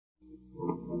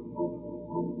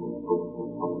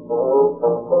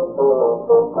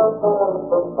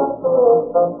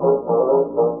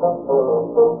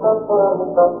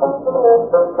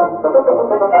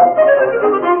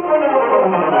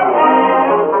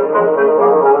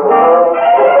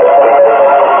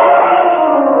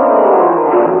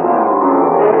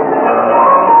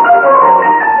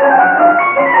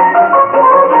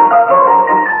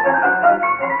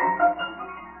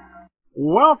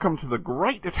welcome to the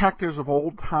great detectives of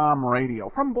old-time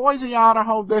radio. From Boise,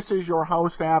 Idaho, this is your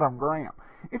host, Adam Graham.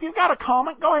 If you've got a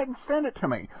comment, go ahead and send it to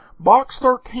me.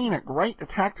 Box13 at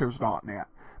greatdetectives.net.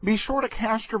 Be sure to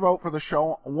cast your vote for the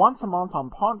show once a month on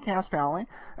Podcast Alley.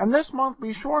 And this month,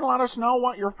 be sure to let us know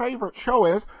what your favorite show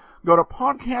is. Go to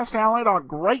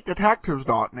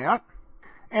podcastalley.greatdetectives.net.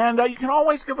 And you can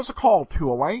always give us a call,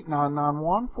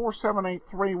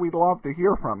 208-991-4783. We'd love to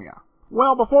hear from you.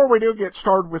 Well, before we do get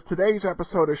started with today's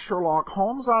episode of Sherlock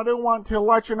Holmes, I do want to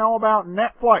let you know about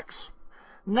Netflix.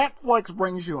 Netflix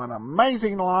brings you an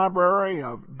amazing library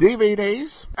of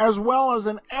DVDs, as well as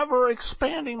an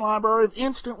ever-expanding library of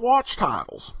instant watch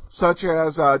titles, such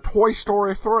as Toy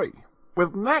Story 3.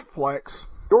 With Netflix,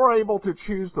 you're able to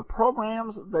choose the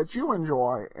programs that you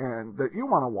enjoy and that you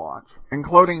want to watch,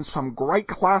 including some great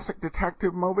classic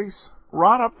detective movies,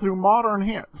 right up through modern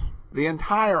hits. The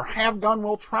entire Have Gun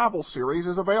Will Travel series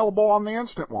is available on the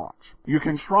Instant Watch. You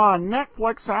can try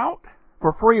Netflix out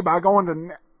for free by going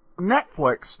to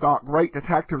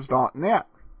netflix.greatdetectives.net.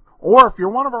 Or if you're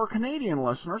one of our Canadian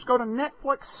listeners, go to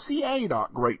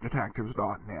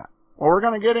netflixca.greatdetectives.net. Well, we're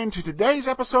going to get into today's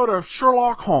episode of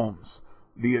Sherlock Holmes,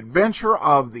 The Adventure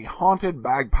of the Haunted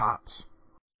Bagpipes.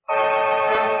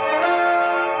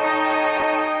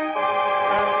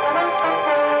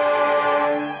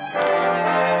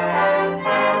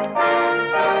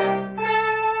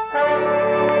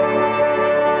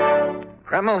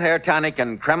 Kreml Hair Tonic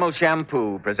and Kreml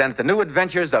Shampoo present the new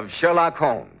adventures of Sherlock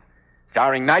Holmes,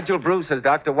 starring Nigel Bruce as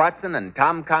Dr. Watson and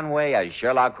Tom Conway as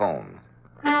Sherlock Holmes.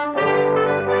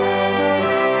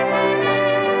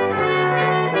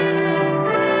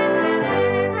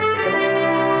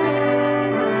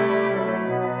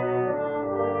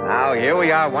 Now, here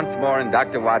we are once more in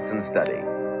Dr. Watson's study.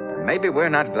 Maybe we're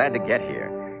not glad to get here.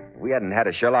 If we hadn't had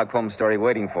a Sherlock Holmes story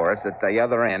waiting for us at the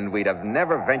other end, we'd have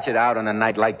never ventured out on a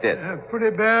night like this.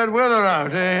 Pretty bad weather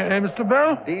out, eh, Mr.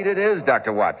 Bell? Indeed it is,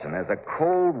 Dr. Watson. There's a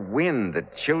cold wind that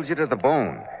chills you to the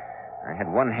bone. I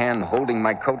had one hand holding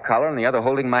my coat collar and the other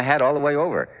holding my hat all the way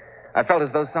over. I felt as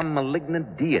though some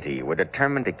malignant deity were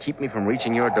determined to keep me from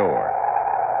reaching your door.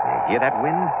 You hear that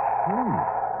wind?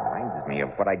 Reminds me of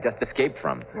what I just escaped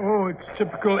from. Oh, it's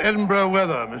typical Edinburgh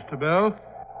weather, Mr. Bell.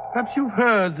 Perhaps you've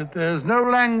heard that there's no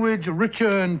language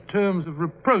richer in terms of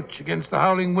reproach against the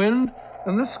howling wind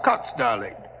than the Scots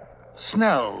dialect.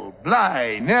 Snell,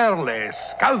 bly, nearly,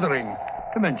 scouthering,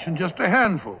 to mention just a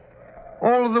handful.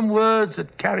 All of them words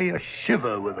that carry a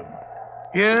shiver with them.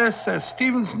 Yes, as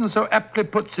Stevenson so aptly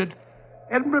puts it,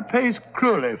 Edinburgh pays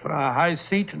cruelly for our high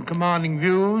seat and commanding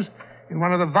views in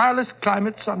one of the vilest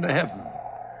climates under heaven.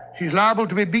 She's liable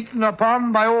to be beaten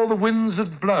upon by all the winds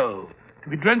that blow, to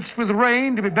be drenched with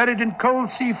rain, to be buried in cold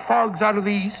sea fogs out of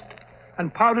the east,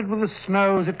 and powdered with the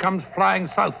snow as it comes flying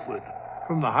southward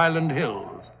from the Highland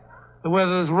hills. The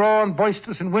weather's raw and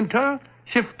boisterous in winter,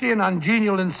 shifty and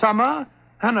ungenial in summer,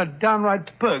 and a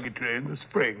downright purgatory in the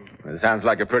spring. It sounds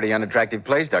like a pretty unattractive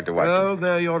place, Dr. Watson. Oh,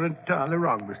 there you're entirely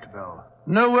wrong, Mr. Bell.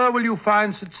 Nowhere will you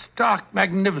find such stark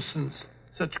magnificence,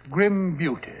 such grim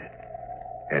beauty.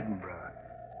 Edinburgh,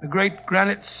 the great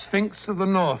granite sphinx of the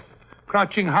north,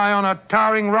 crouching high on a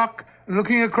towering rock and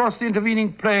looking across the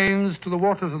intervening plains to the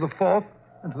waters of the Forth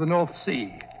and to the North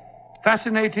Sea.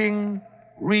 Fascinating,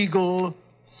 regal,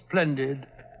 splendid,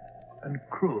 and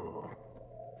cruel.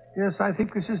 Yes, I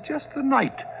think this is just the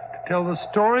night to tell the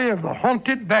story of the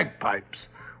haunted bagpipes,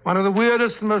 one of the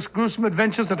weirdest and most gruesome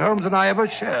adventures that Holmes and I ever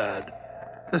shared.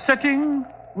 The setting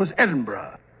was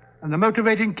Edinburgh, and the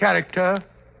motivating character,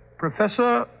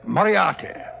 Professor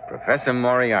Moriarty. Professor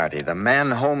Moriarty, the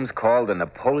man Holmes called the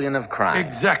Napoleon of crime.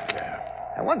 Exactly.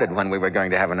 I wondered when we were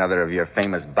going to have another of your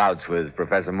famous bouts with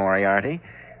Professor Moriarty.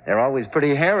 They're always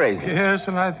pretty hair-raising. Yes,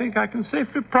 and I think I can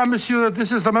safely promise you that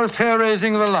this is the most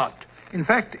hair-raising of the lot. In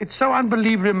fact, it's so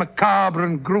unbelievably macabre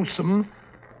and gruesome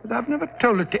that I've never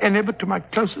told it to any but to my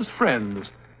closest friends,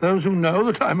 those who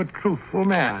know that I'm a truthful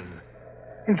man.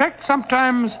 In fact,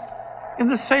 sometimes, in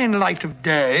the sane light of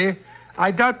day,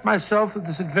 I doubt myself that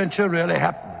this adventure really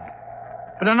happened.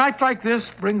 But a night like this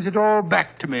brings it all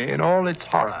back to me in all its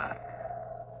horror.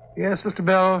 Yes, Mr.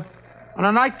 Bell, on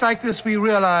a night like this we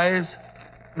realize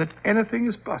that anything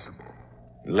is possible.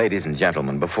 Ladies and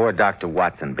gentlemen, before Dr.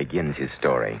 Watson begins his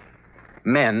story,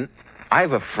 men, I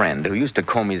have a friend who used to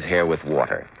comb his hair with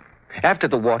water. After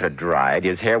the water dried,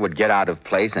 his hair would get out of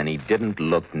place and he didn't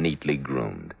look neatly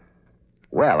groomed.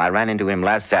 Well, I ran into him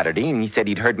last Saturday and he said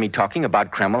he'd heard me talking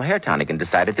about Kreml Hair Tonic and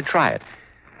decided to try it.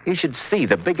 You should see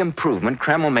the big improvement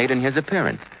Kreml made in his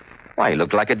appearance. Why, he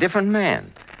looked like a different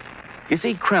man. You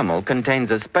see, Kreml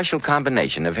contains a special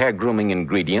combination of hair grooming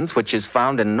ingredients which is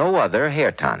found in no other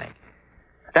hair tonic.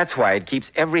 That's why it keeps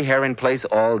every hair in place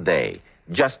all day,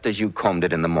 just as you combed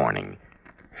it in the morning.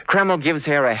 Kreml gives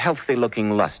hair a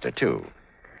healthy-looking luster, too.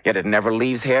 Yet it never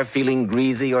leaves hair feeling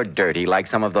greasy or dirty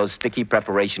like some of those sticky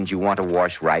preparations you want to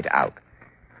wash right out.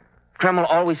 Kreml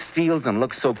always feels and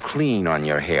looks so clean on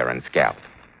your hair and scalp.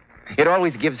 It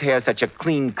always gives hair such a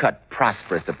clean-cut,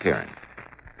 prosperous appearance.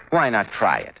 Why not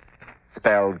try it?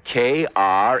 Spelled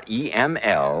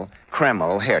Kreml,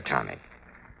 Kreml Hair Tonic.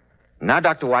 Now,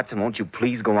 Dr. Watson, won't you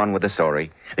please go on with the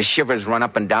story? The shivers run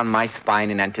up and down my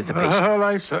spine in anticipation. Well,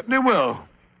 I certainly will.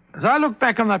 As I look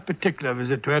back on that particular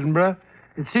visit to Edinburgh,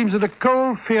 it seems that a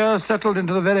cold fear settled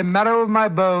into the very marrow of my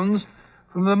bones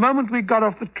from the moment we got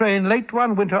off the train late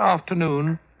one winter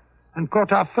afternoon and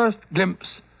caught our first glimpse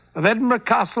of Edinburgh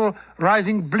Castle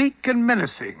rising bleak and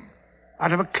menacing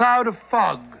out of a cloud of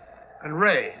fog and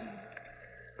rain.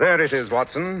 There it is,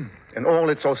 Watson, in all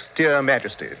its austere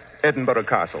majesty, Edinburgh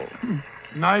Castle.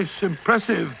 Nice,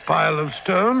 impressive pile of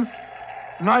stone.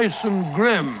 Nice and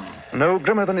grim. No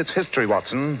grimmer than its history,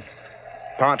 Watson.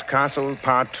 Part castle,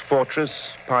 part fortress,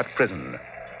 part prison.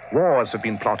 Wars have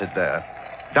been plotted there.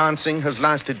 Dancing has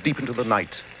lasted deep into the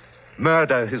night.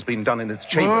 Murder has been done in its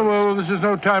chambers. Oh, well, this is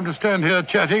no time to stand here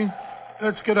chatting.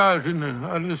 Let's get out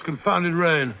in this confounded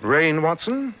rain. Rain,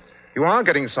 Watson? You are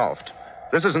getting soft.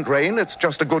 This isn't rain, it's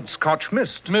just a good Scotch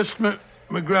mist. Mist,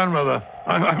 my grandmother.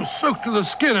 I'm soaked to the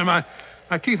skin and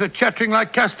my teeth are chattering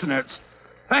like castanets.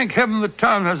 Thank heaven the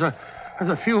town has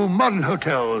a few modern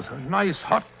hotels. A nice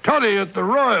hot toddy at the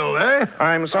Royal, eh?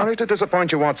 I'm sorry to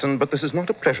disappoint you, Watson, but this is not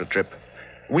a pleasure trip.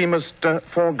 We must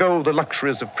forego the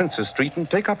luxuries of Princess Street and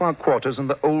take up our quarters in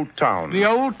the Old Town. The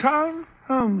Old Town?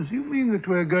 Holmes, you mean that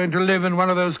we're going to live in one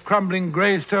of those crumbling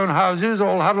grey stone houses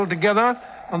all huddled together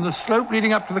on the slope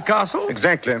leading up to the castle?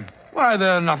 Exactly. Why,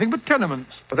 they're nothing but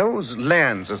tenements. Those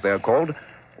lands, as they're called,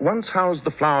 once housed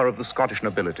the flower of the Scottish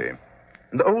nobility.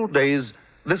 In the old days,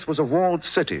 this was a walled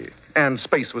city, and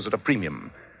space was at a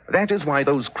premium. That is why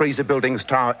those crazy buildings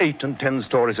tower 8 and 10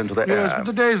 stories into the air. Yes, but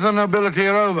the days of the nobility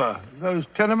are over. Those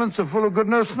tenements are full of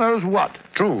goodness knows what.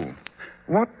 True.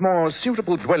 What more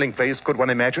suitable dwelling place could one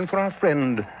imagine for our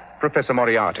friend, Professor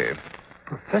Moriarty?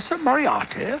 Professor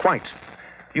Moriarty? Quite.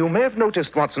 You may have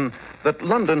noticed, Watson, that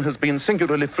London has been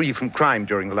singularly free from crime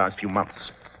during the last few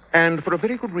months. And for a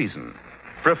very good reason.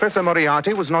 Professor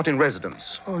Moriarty was not in residence.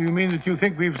 Oh, you mean that you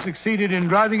think we've succeeded in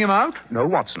driving him out? No,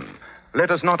 Watson.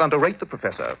 Let us not underrate the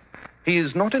professor. He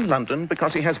is not in London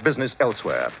because he has business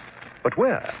elsewhere. But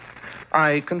where?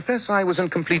 I confess I was in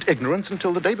complete ignorance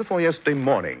until the day before yesterday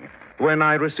morning, when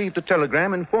I received a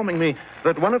telegram informing me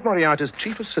that one of Moriarty's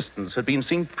chief assistants had been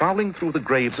seen prowling through the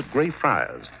graves at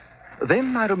Greyfriars.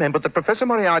 Then I remembered that Professor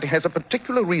Moriarty has a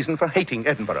particular reason for hating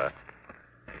Edinburgh.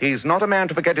 He's not a man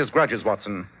to forget his grudges,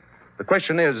 Watson. The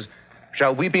question is,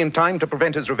 shall we be in time to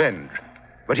prevent his revenge?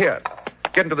 But here,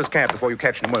 get into this cab before you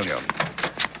catch pneumonia.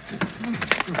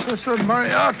 Professor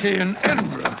Moriarty in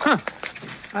Edinburgh. Huh.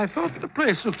 I thought the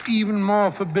place looked even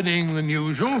more forbidding than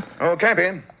usual. Oh,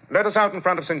 cabby, let us out in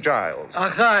front of St. Giles.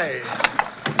 Aye.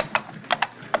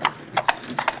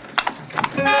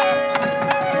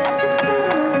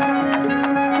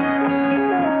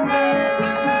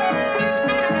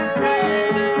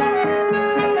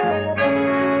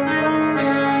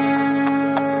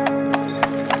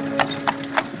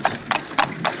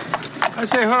 I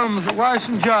say, Holmes, why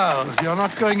St. Giles? You're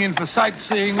not going in for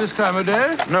sightseeing this time of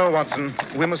day? No, Watson.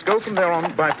 We must go from there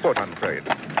on by foot, I'm afraid.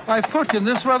 By foot in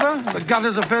this weather? The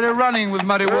gutters are fairly running with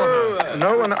muddy water.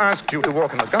 No one asked you to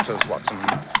walk in the gutters, Watson.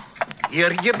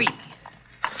 Here you be.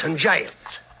 St. Giles.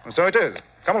 So it is.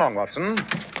 Come along, Watson.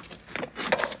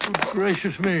 Good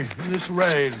gracious me, this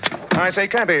rain. I say,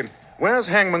 cabby, where's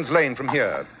Hangman's Lane from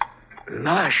here?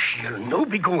 Lush, you'll no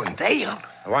be going there.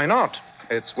 Why not?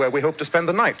 It's where we hope to spend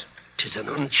the night. 'Tis an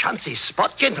unchancy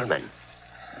spot, gentlemen.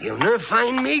 You'll no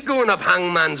find me going up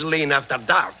Hangman's Lane after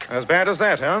dark. As bad as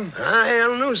that, huh?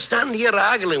 I'll no stand here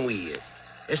haggling with you.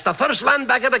 It's the first land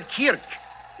back of the kirk,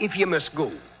 if you must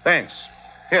go. Thanks.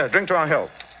 Here, drink to our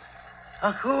health.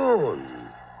 Achone.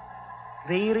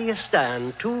 There you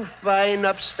stand, two fine,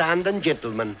 upstanding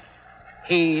gentlemen,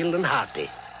 hale and hearty,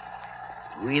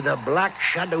 with a black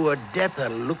shadow of death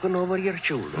looking over your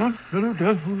shoulder. What? Hello,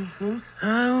 Death.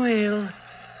 Ah, well,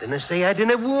 then I say I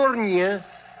didn't warn you.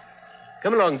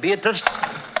 Come along, Beatrice.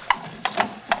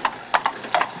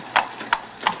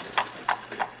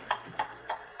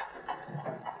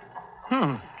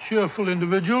 Cheerful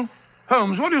individual.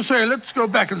 Holmes, what do you say? Let's go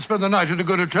back and spend the night at a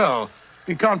good hotel.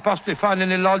 We can't possibly find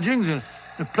any lodgings in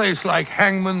a place like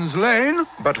Hangman's Lane.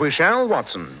 But we shall,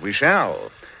 Watson. We shall.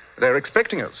 They're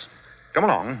expecting us. Come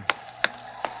along.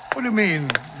 What do you mean,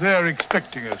 they're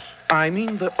expecting us? I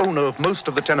mean the owner of most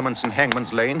of the tenements in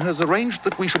Hangman's Lane has arranged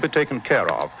that we should be taken care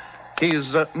of. He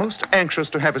is most anxious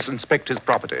to have us inspect his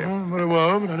property. Oh, very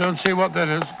well, but I don't see what that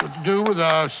has got to do with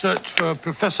our search for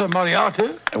Professor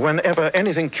Moriarty. Whenever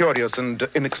anything curious and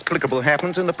inexplicable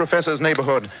happens in the professor's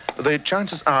neighborhood, the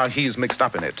chances are he's mixed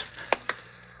up in it.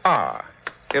 Ah,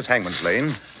 here's Hangman's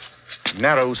Lane.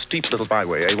 Narrow, steep little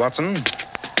byway, eh, Watson?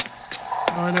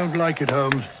 I don't like it,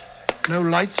 Holmes. No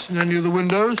lights in any of the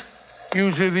windows.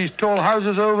 Usually these tall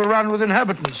houses are overrun with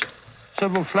inhabitants.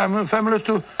 Several families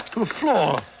to a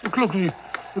floor. Look,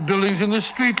 the buildings in this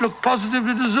street look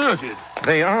positively deserted.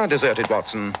 They are deserted,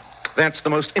 Watson. That's the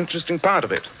most interesting part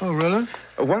of it. Oh, really?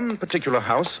 One particular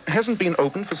house hasn't been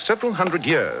open for several hundred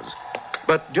years.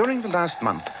 But during the last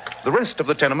month, the rest of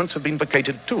the tenements have been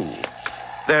vacated, too.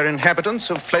 Their inhabitants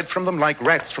have fled from them like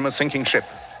rats from a sinking ship.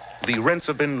 The rents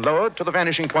have been lowered to the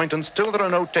vanishing point, and still there are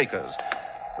no takers.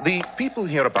 The people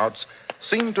hereabouts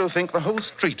seem to think the whole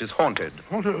street is haunted.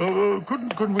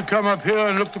 Couldn't we come up here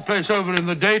and look the place over in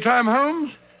the daytime,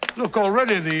 Holmes? Look,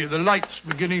 already the light's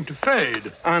beginning to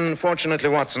fade. Unfortunately,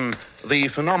 Watson, the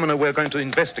phenomena we're going to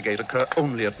investigate occur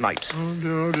only at night.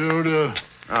 Oh, dear.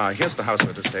 Ah, here's the house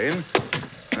we're to stay in.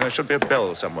 There should be a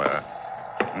bell somewhere.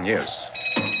 Yes.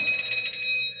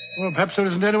 Well, perhaps there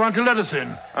isn't anyone to let us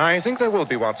in. I think there will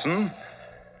be, Watson.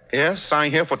 Yes, I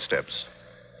hear footsteps.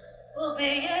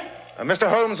 Obey you. Mr.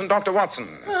 Holmes and Dr.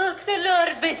 Watson. Oh, the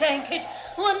Lord be thanked.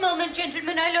 One moment,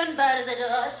 gentlemen. I'll unbar the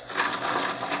door.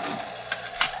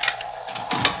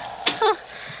 Oh,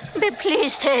 be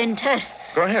pleased to enter.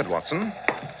 Go ahead, Watson.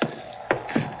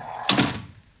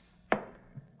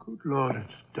 Good Lord,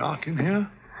 it's dark in here.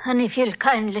 And if you'll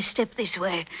kindly step this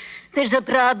way, there's a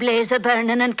braw blaze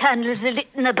a-burning and candles a-lit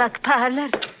in the back parlour.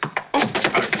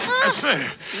 I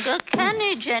say. Go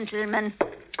canny, gentlemen.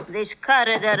 This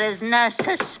corridor is not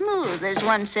so smooth as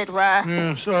once it was.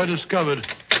 Yeah, so I discovered.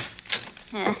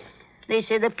 This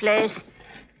is the place.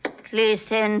 Please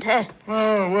to enter.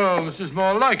 Oh, well, this is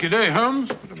more like it, eh, Holmes?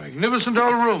 What a magnificent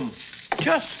old room.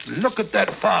 Just look at that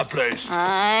fireplace.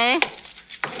 Aye.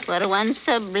 For once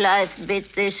a blithe bit,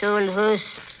 this old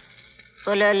house.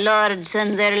 Full of lords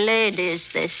and their ladies,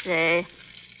 they say.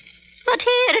 But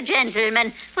here,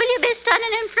 gentlemen, will you be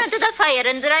standing in front of the fire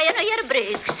and drying of your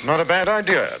breeks? Not a bad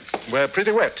idea. We're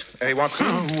pretty wet, eh,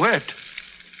 Watson? Wet?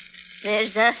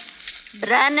 There's a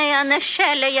brandy on the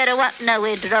shell of your what now,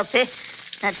 we drop it.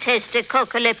 A tasty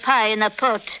cockle pie in the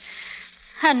pot.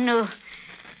 And no,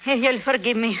 you'll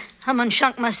forgive me. I'm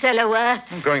unshunk myself away.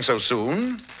 Going so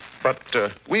soon? But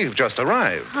we've just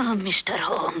arrived. Oh, Mr.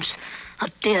 Holmes, I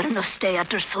dare not stay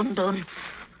after sundown.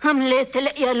 I'm late to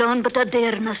let you alone, but I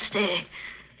dare not stay.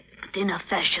 But dinna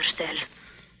fash yourself.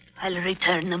 I'll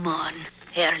return them on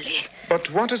early.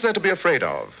 But what is there to be afraid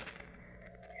of?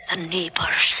 The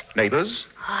neighbours. Neighbours?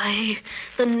 Aye,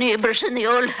 the neighbours in the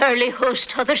old Hurley house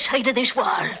t'other side of this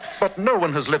wall. But no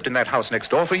one has lived in that house next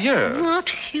door for years. Not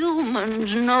humans,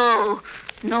 no.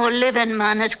 No living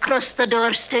man has crossed the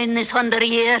doorstone this 100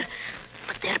 year.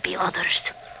 But there be others.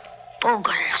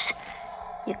 Ogres.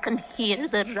 You can hear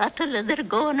the rattle of their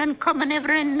going and coming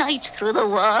every night through the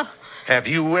wall. Have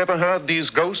you ever heard these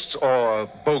ghosts, or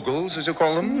bogles, as you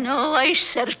call them? No, I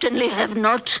certainly have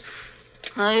not.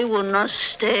 I will not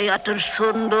stay after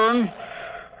sundown.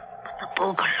 But the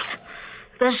bogles,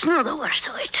 that's no the worst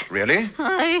of it. Really?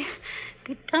 Aye.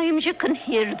 At times you can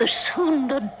hear the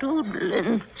sound of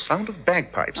doodling. Sound of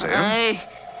bagpipes, eh? Aye.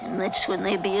 And that's when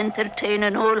they be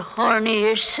entertaining old Horny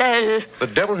yourself. The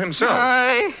devil himself?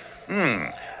 Aye.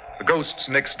 The ghosts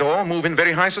next door move in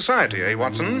very high society, eh,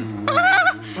 Watson?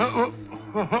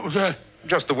 What was that?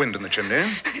 Just the wind in the chimney.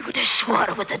 I would have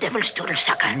swore with the devil's stool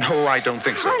sucker. No, I don't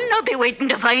think so. I'll not be waiting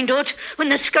to find out. When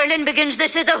the skirling begins,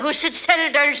 this is the house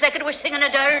itself, dirge like it was singing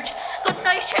a dirge. Good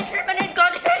night, gentlemen, and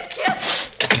God help you.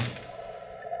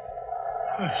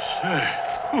 I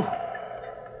say. Whew.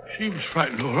 She was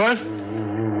frightened, all right.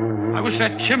 I wish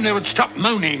that chimney would stop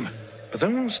moaning.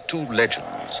 Those two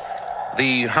legends,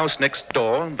 the house next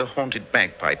door and the haunted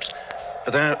bagpipes,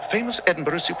 they're famous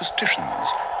Edinburgh superstitions.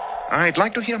 I'd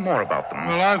like to hear more about them.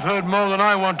 Well, I've heard more than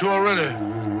I want to already.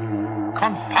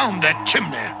 Confound that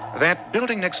chimney. That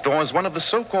building next door is one of the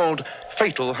so-called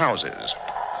fatal houses.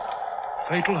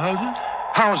 Fatal houses?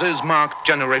 Houses marked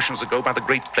generations ago by the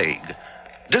Great Plague.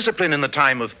 Discipline in the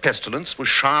time of pestilence was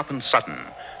sharp and sudden.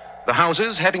 The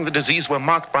houses having the disease were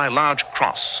marked by a large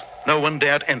cross. No one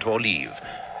dared enter or leave.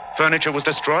 Furniture was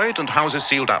destroyed and houses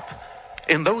sealed up.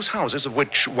 In those houses, of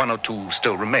which one or two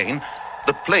still remain,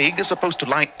 the plague is supposed to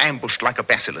lie ambushed like a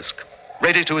basilisk,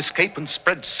 ready to escape and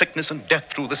spread sickness and death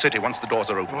through the city once the doors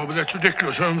are open. Oh, but that's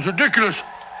ridiculous, Holmes, ridiculous.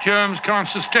 Germs can't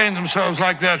sustain themselves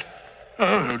like that.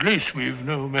 Oh, at least we've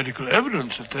no medical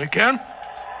evidence that they can.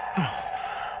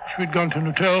 Wish we'd gone to an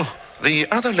hotel. The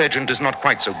other legend is not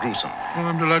quite so gruesome. Oh,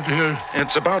 I'm delighted to hear it.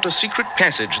 It's about a secret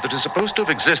passage that is supposed to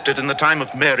have existed in the time of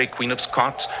Mary, Queen of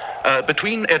Scots,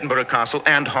 between Edinburgh Castle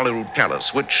and Holyrood Palace,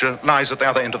 which lies at the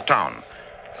other end of town.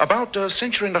 About a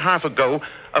century and a half ago,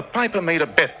 a piper made a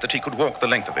bet that he could walk the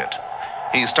length of it.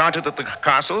 He started at the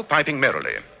castle, piping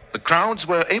merrily. The crowds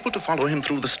were able to follow him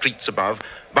through the streets above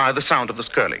by the sound of the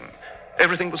skirling.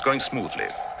 Everything was going smoothly.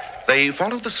 They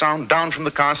followed the sound down from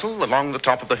the castle along the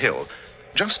top of the hill.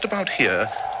 Just about here,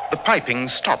 the piping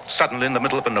stopped suddenly in the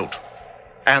middle of a note.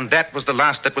 And that was the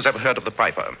last that was ever heard of the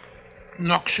piper.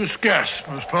 Noxious gas,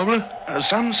 most probably.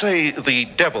 Some say the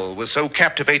devil was so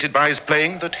captivated by his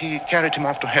playing that he carried him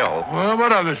off to hell. Well,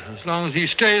 what of it? As long as he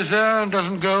stays there and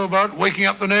doesn't go about waking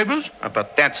up the neighbors.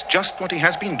 But that's just what he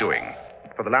has been doing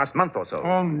for the last month or so.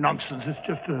 Oh, nonsense. It's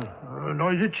just a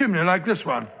noisy chimney like this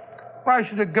one. Why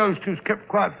should a ghost who's kept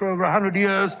quiet for over 100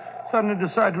 years suddenly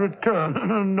decide to return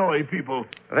and annoy people?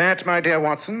 That, my dear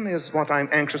Watson, is what I'm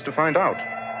anxious to find out.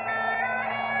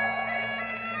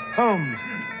 Holmes.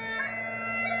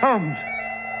 Holmes.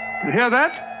 You hear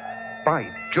that? By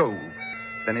Jove.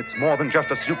 Then it's more than just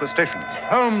a superstition.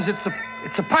 Holmes,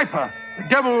 it's a piper. The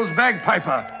devil's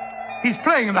bagpiper. He's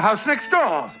playing in the house next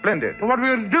door. Splendid. Well, what are we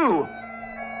going to do?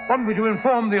 Want me to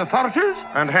inform the authorities?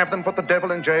 And have them put the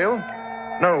devil in jail?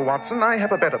 No, Watson, I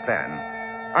have a better plan.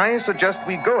 I suggest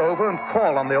we go over and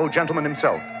call on the old gentleman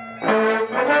himself.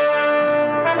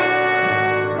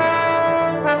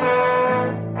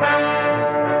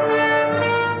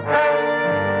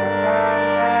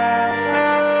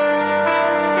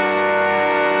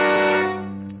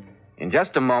 In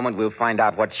just a moment, we'll find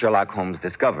out what Sherlock Holmes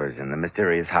discovers in the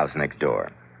mysterious house next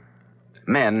door.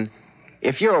 Men,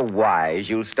 if you're wise,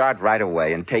 you'll start right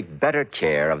away and take better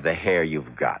care of the hair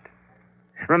you've got.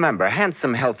 Remember,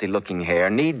 handsome, healthy-looking hair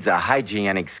needs a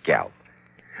hygienic scalp.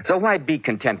 So why be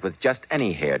content with just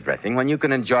any hair dressing when you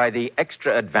can enjoy the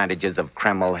extra advantages of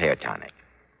Kreml Hair Tonic?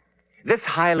 This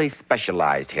highly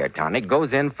specialized hair tonic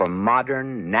goes in for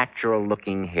modern,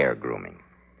 natural-looking hair grooming.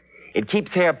 It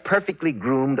keeps hair perfectly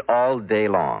groomed all day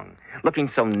long,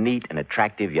 looking so neat and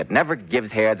attractive, yet never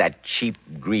gives hair that cheap,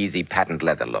 greasy, patent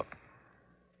leather look.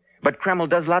 But Kreml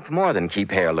does lots more than keep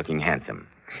hair looking handsome.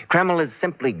 Kreml is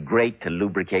simply great to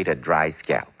lubricate a dry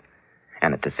scalp.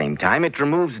 And at the same time, it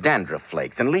removes dandruff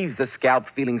flakes and leaves the scalp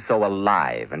feeling so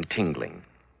alive and tingling.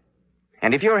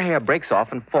 And if your hair breaks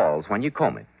off and falls when you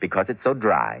comb it because it's so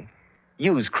dry,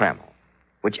 use Kreml,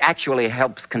 which actually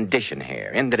helps condition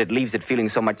hair in that it leaves it feeling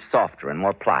so much softer and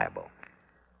more pliable.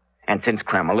 And since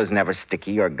Kreml is never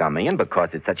sticky or gummy, and because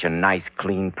it's such a nice,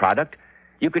 clean product,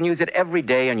 you can use it every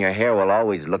day and your hair will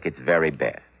always look its very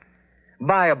best.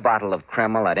 Buy a bottle of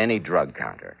Kreml at any drug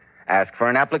counter. Ask for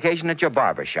an application at your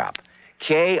barber shop.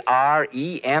 Kreml,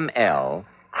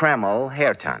 Kreml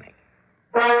Hair Tonic.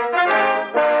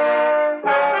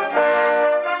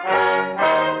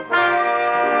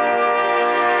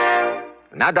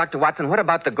 Now, Dr. Watson, what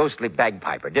about the ghostly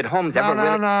bagpiper? Did Holmes ever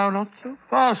really... No, not so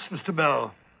fast, Mr.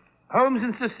 Bell. Holmes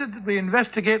insisted that we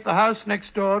investigate the house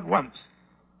next door at once.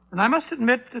 And I must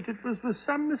admit that it was with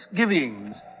some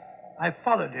misgivings I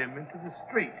followed him into the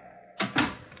street.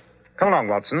 Come along,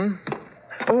 Watson.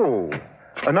 Oh,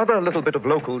 another little bit of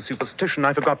local superstition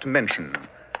I forgot to mention.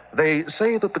 They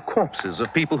say that the corpses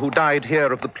of people who died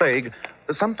here of the plague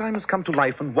sometimes come to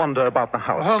life and wander about the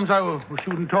house. Holmes, I wish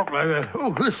you wouldn't talk like that.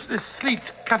 Oh, this sleet's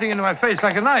cutting into my face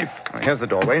like a knife. Here's the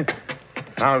doorway.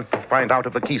 Now find out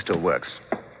if the key still works.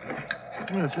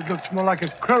 Yes, it looks more like a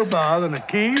crowbar than a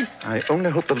key. I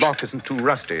only hope the lock isn't too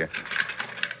rusty.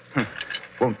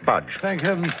 Won't budge. Thank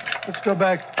heaven. Let's go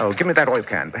back. Oh, give me that oil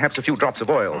can. Perhaps a few drops of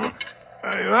oil.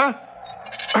 There you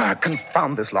are.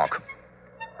 Confound this lock.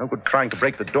 No good trying to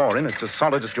break the door in. It's as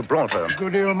solid as Gibraltar. A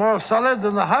good deal more solid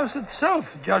than the house itself,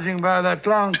 judging by that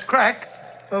long crack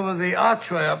over the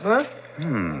archway up there.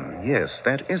 Yes,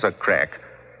 that is a crack.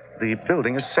 The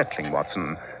building is settling,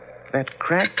 Watson. That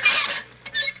crack...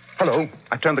 Hello,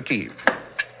 I turned the key.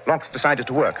 Lock's decided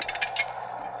to work.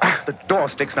 The door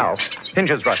sticks now.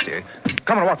 Hinges rusty.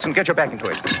 Come on, Watson, get your back into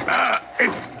it.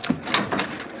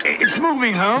 It's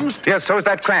moving, Holmes. Yes, so is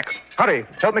that crack. Hurry,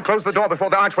 help me close the door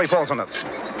before the archway falls on us.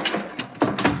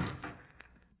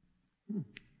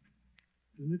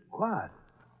 Isn't it quiet?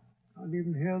 Can't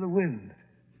even hear the wind.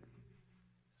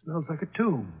 Smells like a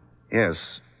tomb.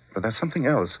 Yes, but there's something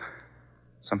else.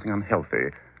 Something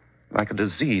unhealthy. Like a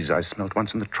disease I smelt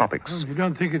once in the tropics. Holmes, you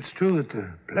don't think it's true that the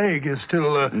plague is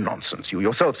still... Nonsense. You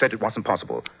yourself said it wasn't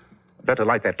possible. Better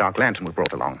light that dark lantern we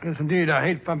brought along. Yes, indeed. I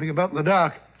hate bumping about in the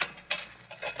dark.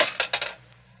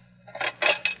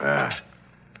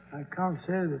 I can't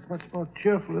say that it's much more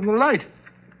cheerful in the light.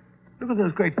 Look at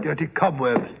those great dirty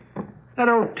cobwebs. That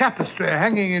old tapestry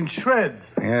hanging in shreds.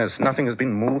 Yes, nothing has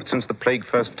been moved since the plague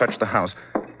first touched the house.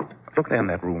 Look there in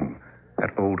that room.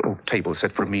 That old oak table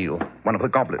set for a meal. One of the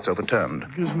goblets overturned.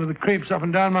 It gives me the creeps up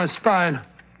and down my spine.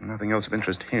 Nothing else of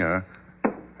interest here.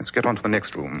 Let's get on to the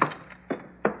next room.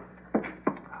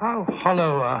 How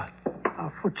hollow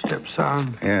our footsteps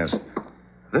sound. Yes.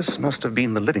 This must have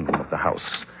been the living room of the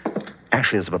house.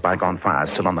 Ashes of a bygone fire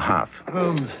still on the hearth.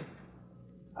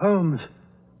 Holmes.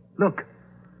 Look.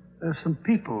 There's some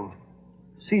people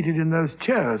seated in those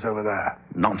chairs over there.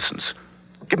 Nonsense.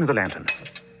 Give me the lantern.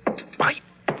 By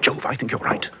Jove, I think you're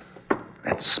right.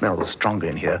 That smells stronger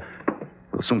in here.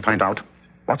 We'll soon find out.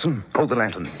 Watson, hold the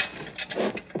lantern.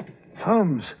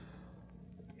 Holmes.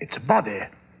 It's a body.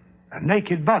 A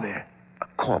naked body. A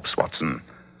corpse, Watson.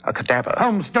 A cadaver.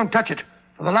 Holmes, don't touch it.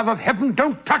 For the love of heaven,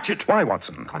 don't touch it. Why,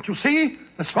 Watson? Can't you see?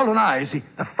 The swollen eyes,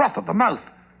 the froth of the mouth,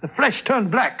 the flesh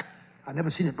turned black. I've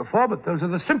never seen it before, but those are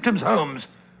the symptoms, Holmes.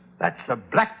 That's the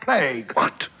Black Plague.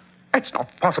 What? That's not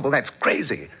possible. That's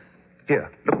crazy.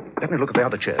 Here, look. Let me look at the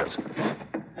other chairs.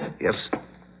 Yes,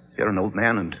 here an old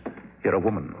man and here a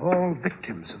woman. All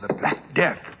victims of the Black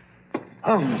Death.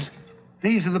 Holmes,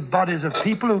 these are the bodies of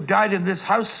people who died in this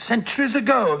house centuries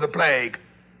ago of the plague.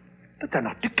 But they're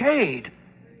not decayed.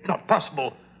 It's not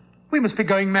possible. We must be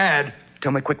going mad.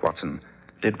 Tell me quick, Watson.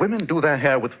 Did women do their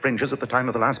hair with fringes at the time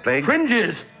of the last plague?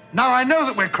 Fringes? Now I know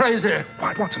that we're crazy.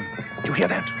 Quiet, Watson. Do you hear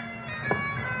that?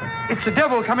 It's the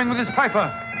devil coming with his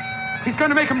piper. He's going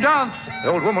to make him dance. The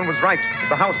old woman was right.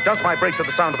 The house does vibrate to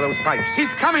the sound of those pipes. He's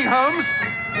coming, Holmes.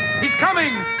 He's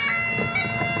coming.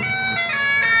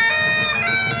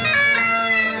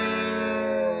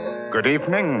 Good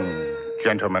evening,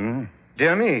 gentlemen.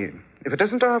 Dear me, if it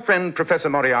isn't our friend Professor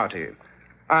Moriarty.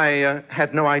 I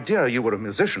had no idea you were a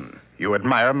musician. You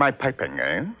admire my piping,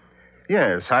 eh?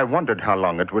 Yes, I wondered how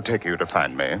long it would take you to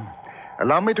find me.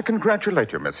 Allow me to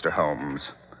congratulate you, Mr. Holmes.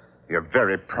 You're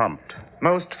very prompt.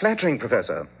 Most flattering,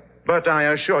 Professor. But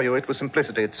I assure you it was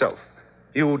simplicity itself.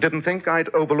 You didn't think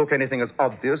I'd overlook anything as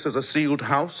obvious as a sealed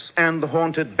house and the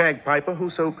haunted bagpiper who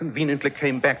so conveniently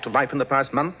came back to life in the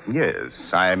past month? Yes,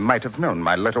 I might have known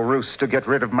my little ruse to get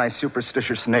rid of my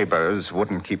superstitious neighbors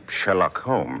wouldn't keep Sherlock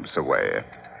Holmes away.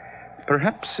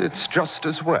 Perhaps it's just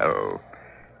as well.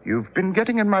 You've been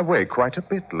getting in my way quite a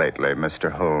bit lately,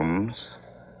 Mr. Holmes.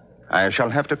 I shall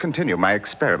have to continue my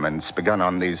experiments begun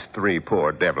on these three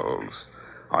poor devils.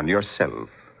 On yourself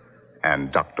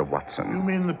and Dr. Watson. You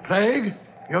mean the plague?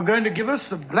 You're going to give us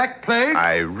the Black Plague?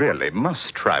 I really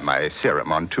must try my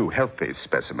serum on two healthy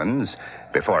specimens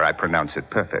before I pronounce it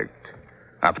perfect.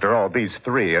 After all, these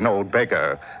three, an old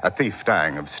beggar, a thief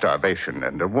dying of starvation,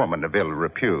 and a woman of ill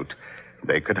repute,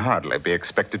 they could hardly be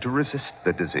expected to resist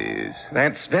the disease.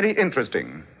 That's very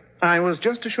interesting. I was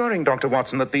just assuring Dr.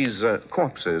 Watson that these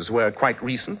corpses were quite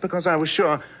recent because I was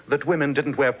sure that women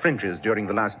didn't wear fringes during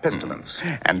the last pestilence.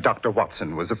 And Dr.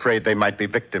 Watson was afraid they might be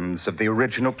victims of the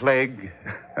original plague.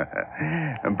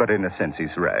 But in a sense,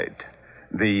 he's right.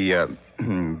 The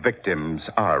victims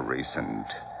are recent,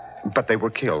 but they were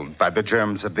killed by the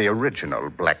germs of the original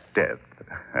Black Death.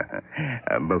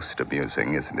 Most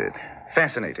amusing, isn't it?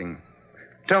 Fascinating.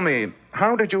 Tell me,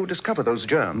 how did you discover those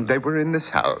germs? They were in this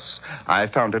house. I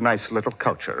found a nice little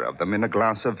culture of them in a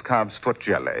glass of calf's foot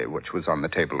jelly, which was on the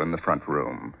table in the front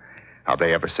room. How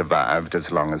they ever survived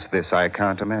as long as this, I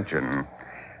can't imagine.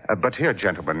 But here,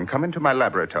 gentlemen, come into my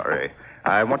laboratory.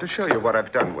 I want to show you what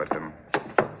I've done with them.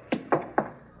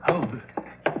 Holmes,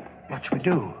 what shall we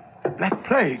do? The Black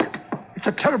Plague. It's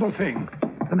a terrible thing.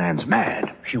 The man's mad.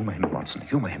 Humor him, Watson.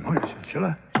 Humor him. Oh, yes, shall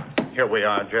I? Here we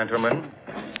are, gentlemen.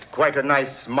 Quite a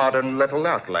nice modern little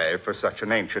outlay for such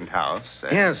an ancient house.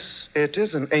 Yes, it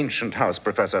is an ancient house,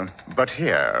 Professor. But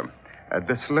here,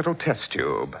 this little test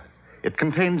tube. It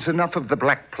contains enough of the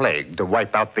Black Plague to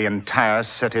wipe out the entire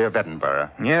city of Edinburgh.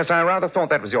 Yes, I rather thought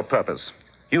that was your purpose.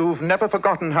 You've never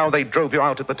forgotten how they drove you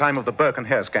out at the time of the Burke and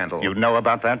Hare scandal. You know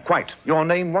about that? Quite. Your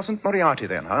name wasn't Moriarty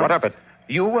then, huh? What of it?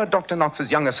 You were Dr.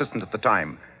 Knox's young assistant at the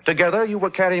time. Together, you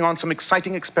were carrying on some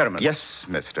exciting experiments. Yes,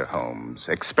 Mr. Holmes.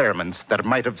 Experiments that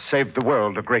might have saved the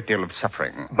world a great deal of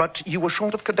suffering. But you were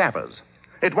short of cadavers.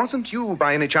 It wasn't you,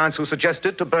 by any chance, who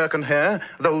suggested to Burke and Hare,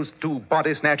 those two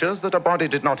body snatchers, that a body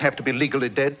did not have to be legally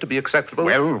dead to be acceptable?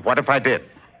 Well, what if I did?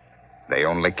 They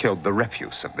only killed the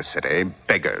refuse of the city.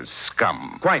 Beggars,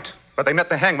 scum. Quite. But they met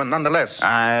the hangman nonetheless.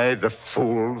 Aye, the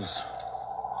fools.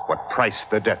 What price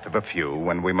the death of a few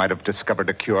when we might have discovered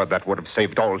a cure that would have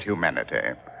saved all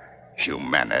humanity?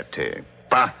 Humanity.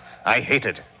 Bah, I hate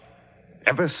it.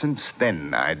 Ever since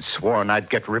then, I'd sworn I'd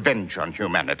get revenge on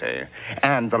humanity,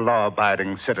 and the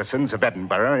law-abiding citizens of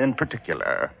Edinburgh in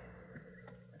particular.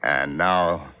 And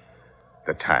now,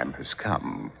 the time has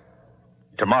come.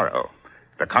 Tomorrow,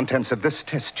 the contents of this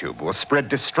test tube will spread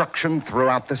destruction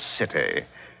throughout the city.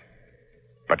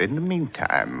 But in the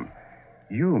meantime,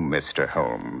 you, Mr.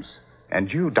 Holmes,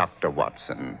 and you, Dr.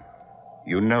 Watson,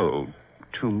 you know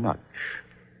too much.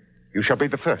 You shall be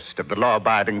the first of the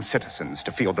law-abiding citizens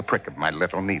to feel the prick of my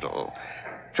little needle.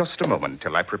 Just a moment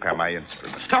till I prepare my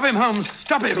instruments. Stop him, Holmes.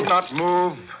 Stop him. Do not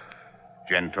move.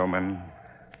 Gentlemen,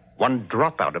 one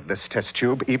drop out of this test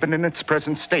tube, even in its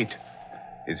present state,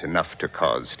 is enough to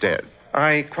cause death.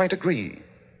 I quite agree.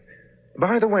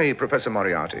 By the way, Professor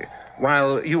Moriarty,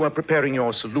 while you are preparing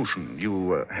your solution,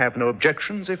 you have no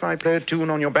objections if I play a tune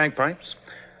on your bagpipes?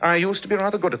 I used to be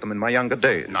rather good at them in my younger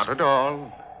days. Not at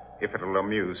all, if it'll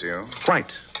amuse you. Quite.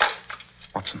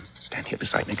 Watson, stand here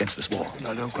beside me against this wall.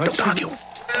 No, don't quite. Don't argue.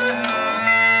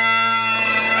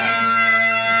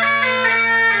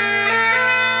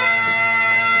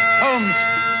 Holmes,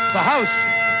 the house.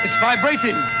 It's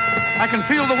vibrating. I can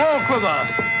feel the wall quiver.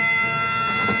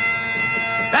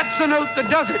 That's the note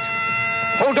that does it.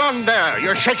 Hold on there.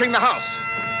 You're shaking the house.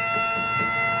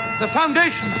 The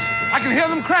foundations. I can hear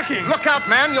them cracking. Look out,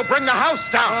 man. You'll bring the house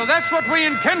down. Well, that's what we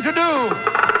intend to do.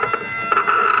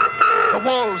 The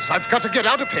walls. I've got to get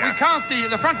out of here. We can't.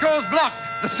 The front door's blocked.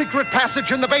 The secret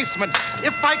passage in the basement.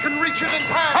 If I can reach it in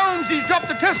time. Holmes, he's dropped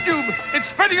the test tube. It's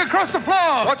spreading across the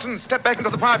floor. Watson, step back into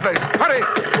the fireplace. Hurry.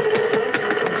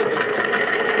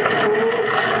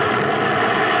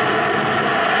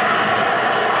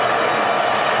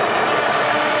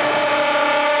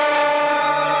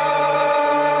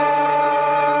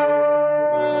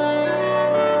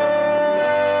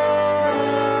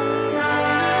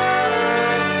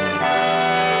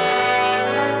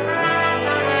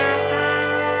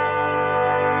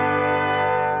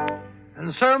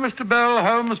 So, Mr. Bell,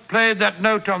 Holmes played that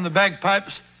note on the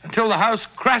bagpipes until the house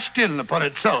crashed in upon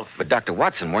itself. But, Dr.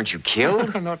 Watson, weren't you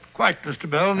killed? Not quite, Mr.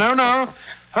 Bell. No.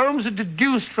 Holmes had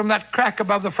deduced from that crack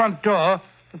above the front door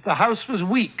that the house was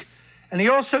weak, and he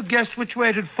also guessed which way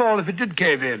it'd fall if it did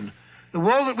cave in. The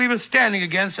wall that we were standing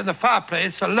against and the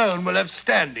fireplace alone were left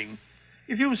standing.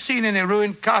 If you've seen any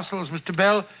ruined castles, Mr.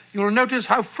 Bell, you'll notice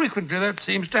how frequently that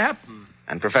seems to happen.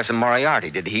 And Professor Moriarty,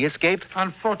 did he escape?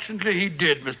 Unfortunately, he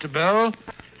did, Mr. Bell,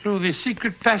 through the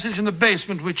secret passage in the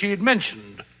basement which he had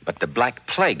mentioned. But the Black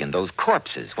Plague and those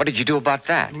corpses, what did you do about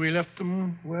that? We left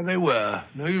them where they were.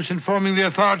 No use informing the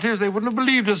authorities. They wouldn't have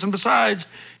believed us, and besides,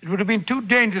 it would have been too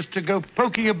dangerous to go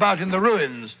poking about in the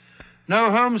ruins.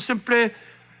 No, Holmes simply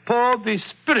poured the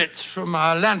spirits from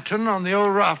our lantern on the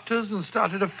old rafters and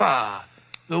started a fire.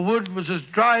 The wood was as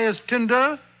dry as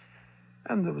tinder,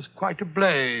 and there was quite a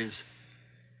blaze.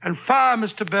 And fire,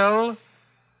 Mr. Bell,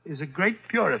 is a great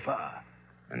purifier.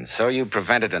 And so you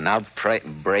prevented an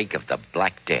outbreak of the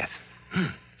Black Death.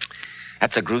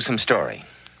 That's a gruesome story.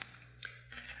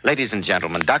 Ladies and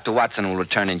gentlemen, Dr. Watson will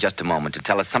return in just a moment to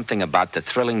tell us something about the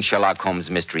thrilling Sherlock Holmes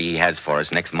mystery he has for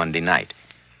us next Monday night.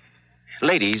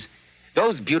 Ladies,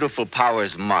 those beautiful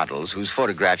Powers models whose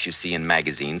photographs you see in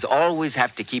magazines always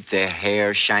have to keep their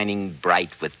hair shining bright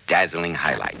with dazzling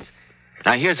highlights.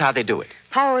 Now, here's how they do it.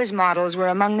 Powers models were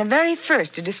among the very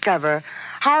first to discover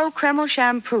how Kreml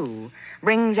shampoo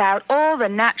brings out all the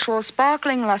natural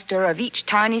sparkling luster of each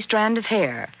tiny strand of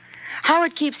hair. How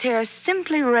it keeps hair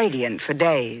simply radiant for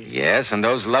days. Yes, and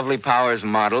those lovely Powers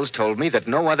models told me that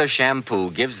no other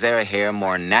shampoo gives their hair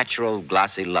more natural,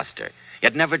 glossy luster.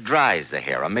 It never dries the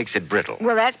hair or makes it brittle.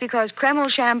 Well, that's because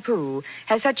Kreml shampoo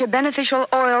has such a beneficial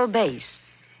oil base.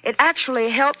 It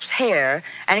actually helps hair,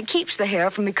 and it keeps the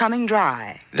hair from becoming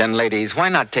dry. Then, ladies, why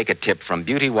not take a tip from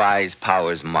beauty-wise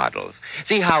Powers models?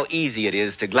 See how easy it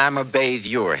is to glamour bathe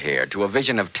your hair to a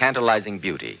vision of tantalizing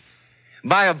beauty.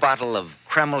 Buy a bottle of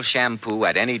Kreml shampoo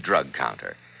at any drug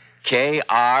counter.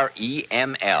 Kreml,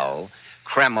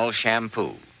 Kreml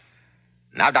shampoo.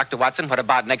 Now, Dr. Watson, what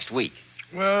about next week?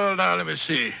 Well, now, let me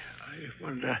see. I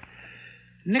wonder.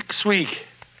 Next week,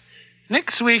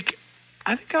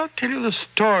 I think I'll tell you the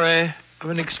story of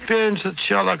an experience that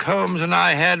Sherlock Holmes and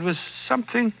I had with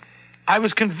something I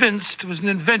was convinced was an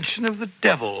invention of the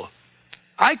devil.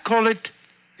 I call it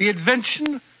the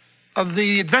adventure of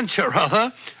the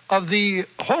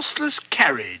horseless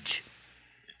carriage.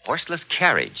 Horseless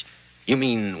carriage? You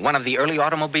mean one of the early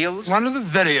automobiles? One of the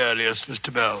very earliest,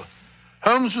 Mr. Bell.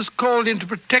 Holmes was called in to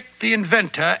protect the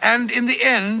inventor and, in the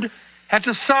end, had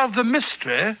to solve the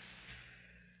mystery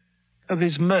of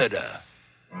his murder.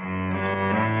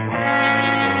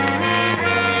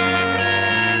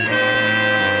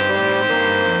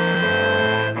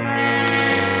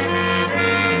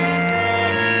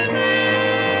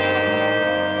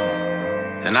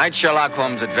 Tonight's Sherlock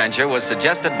Holmes adventure was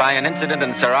suggested by an incident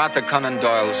in Sir Arthur Conan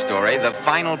Doyle's story, The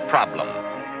Final Problem.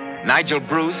 Nigel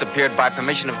Bruce appeared by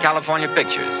permission of California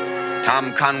Pictures.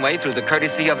 Tom Conway through the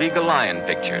courtesy of Eagle Lion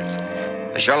Pictures.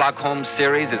 The Sherlock Holmes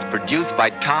series is produced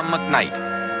by Tom McKnight,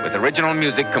 with original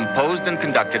music composed and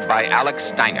conducted by Alex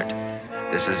Steinert.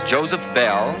 This is Joseph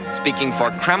Bell speaking for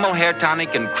Kreml Hair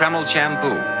Tonic and Kreml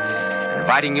Shampoo,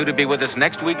 inviting you to be with us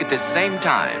next week at this same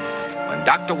time, when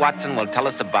Dr. Watson will tell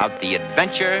us about the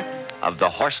adventure of the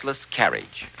horseless carriage.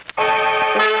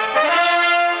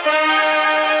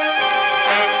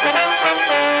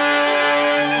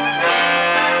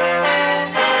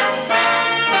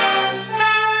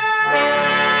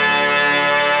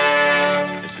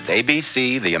 This is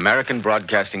ABC, the American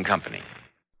Broadcasting Company.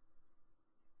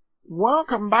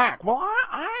 Welcome back. Well,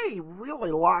 I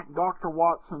really like Dr.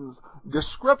 Watson's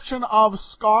description of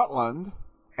Scotland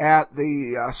at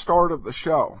the start of the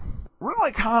show.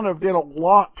 Really kind of did a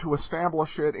lot to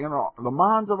establish it in the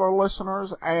minds of our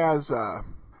listeners as a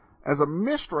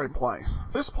mystery place.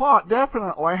 This plot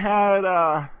definitely had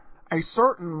a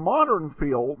certain modern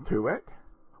feel to it,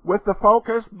 with the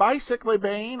focus basically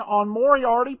being on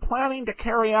Moriarty planning to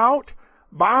carry out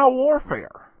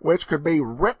biowarfare, which could be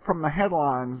ripped from the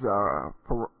headlines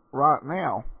for right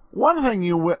now. One thing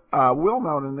you will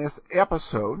note in this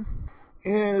episode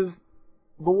is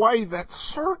the way that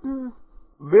certain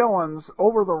villains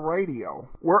over the radio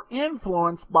were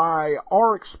influenced by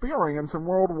our experience in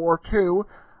World War II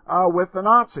with the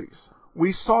Nazis.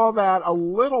 We saw that a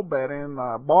little bit in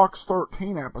the Box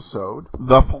 13 episode,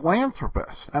 The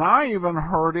Philanthropist, and I even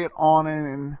heard it on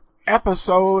an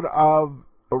episode of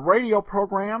the radio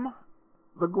program,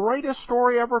 The Greatest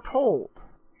Story Ever Told,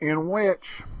 in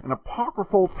which an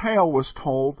apocryphal tale was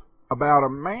told about a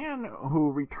man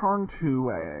who returned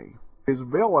to his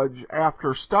village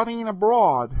after studying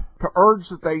abroad to urge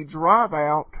that they drive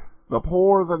out the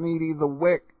poor, the needy, the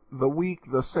weak,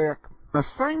 the sick, the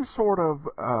same sort of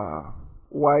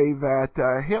way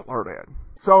that Hitler did.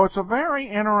 So it's a very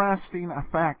interesting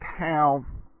fact how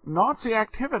Nazi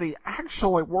activity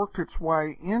actually worked its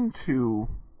way into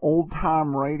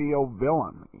old-time radio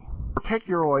villainy,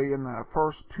 particularly in the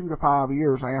first 2 to 5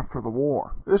 years after the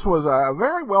war. This was a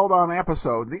very well-done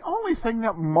episode. The only thing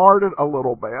that marred it a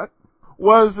little bit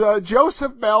was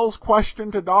Joseph Bell's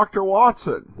question to Dr.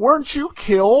 Watson. Weren't you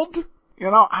killed?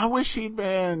 You know, I wish he'd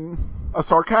been a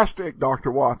sarcastic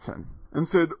Dr. Watson and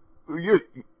said,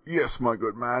 yes, my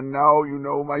good man, now you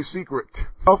know my secret.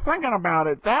 So thinking about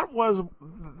it, that was,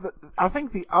 I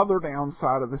think the other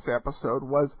downside of this episode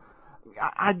was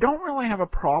I don't really have a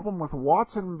problem with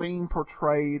Watson being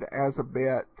portrayed as a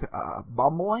bit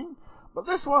bumbling, but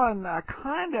this one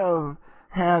kind of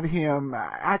had him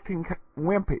acting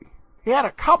wimpy. He had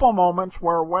a couple moments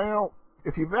where, well,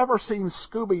 if you've ever seen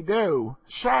Scooby-Doo,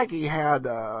 Shaggy had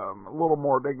a little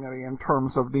more dignity in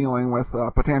terms of dealing with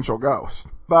potential ghosts.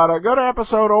 But a good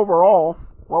episode overall.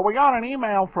 Well, we got an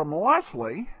email from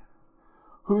Leslie,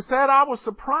 who said, I was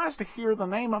surprised to hear the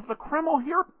name of the Kreml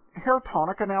hair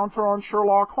tonic announcer on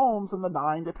Sherlock Holmes and the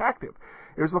Dying Detective.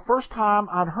 It was the first time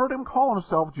I'd heard him call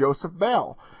himself Joseph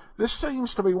Bell. This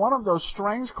seems to be one of those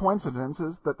strange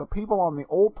coincidences that the people on the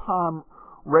old-time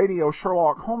radio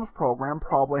Sherlock Holmes program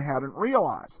probably hadn't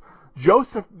realized.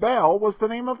 Joseph Bell was the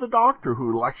name of the doctor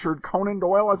who lectured Conan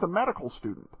Doyle as a medical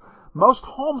student. Most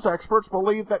Holmes experts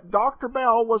believe that Dr.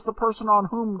 Bell was the person on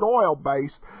whom Doyle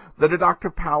based the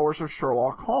deductive powers of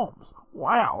Sherlock Holmes.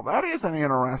 Wow, that is an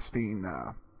interesting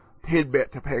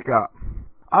tidbit to pick up.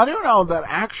 I do know that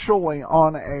actually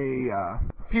on a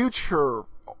future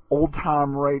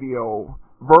old-time radio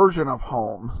version of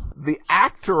Holmes, the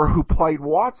actor who played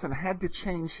Watson had to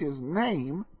change his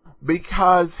name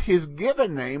because his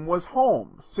given name was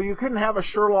Holmes. So you couldn't have a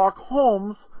Sherlock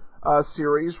Holmes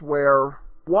series where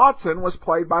Watson was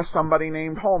played by somebody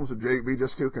named Holmes. It would be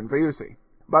just too confusing.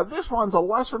 But this one's a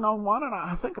lesser-known one, and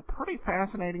I think a pretty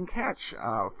fascinating catch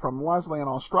from Leslie in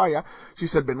Australia. She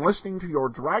said, been listening to your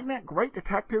Dragnet, Great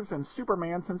Detectives, and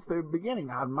Superman since the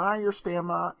beginning. I admire your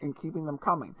stamina in keeping them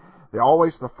coming. They're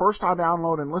always the first I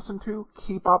download and listen to.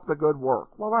 Keep up the good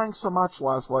work. Well, thanks so much,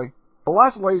 Leslie.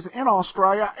 Leslie's in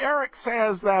Australia. Eric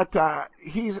says that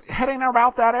he's heading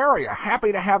about that area.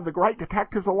 Happy to have the Great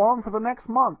Detectives along for the next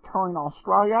month, touring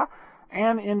Australia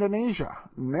and Indonesia.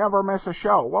 Never miss a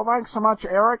show. Well, thanks so much,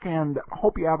 Eric, and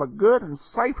hope you have a good and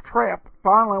safe trip.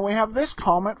 Finally, we have this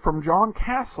comment from John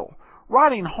Castle.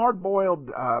 Writing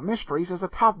hard-boiled mysteries is a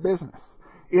tough business.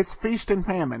 It's feast and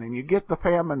famine, and you get the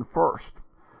famine first.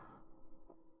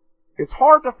 It's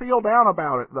hard to feel down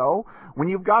about it, though, when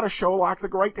you've got a show like The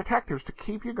Great Detectives to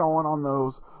keep you going on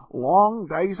those long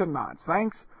days and nights.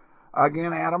 Thanks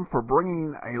again, Adam, for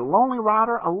bringing a lonely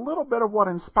writer a little bit of what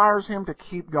inspires him to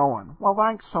keep going. Well,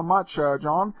 thanks so much,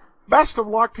 John. Best of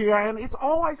luck to you, and it's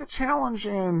always a challenge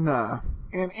in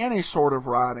any sort of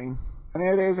writing, and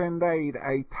it is indeed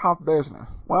a tough business.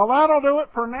 Well, that'll do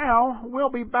it for now. We'll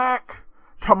be back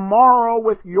tomorrow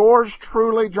with yours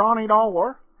truly, Johnny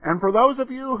Dollar. And for those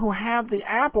of you who have the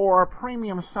app or a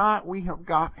premium site, we have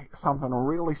got something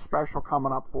really special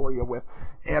coming up for you with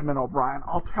Edmund O'Brien.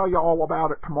 I'll tell you all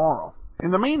about it tomorrow. In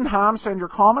the meantime, send your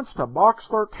comments to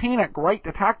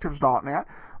box13@greatdetectives.net.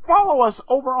 Follow us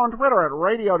over on Twitter at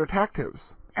Radio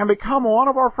Detectives. And become one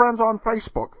of our friends on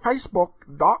Facebook,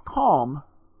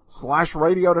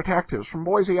 facebook.com/Radio Detectives. From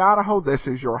Boise, Idaho, this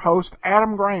is your host,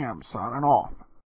 Adam Graham, signing off.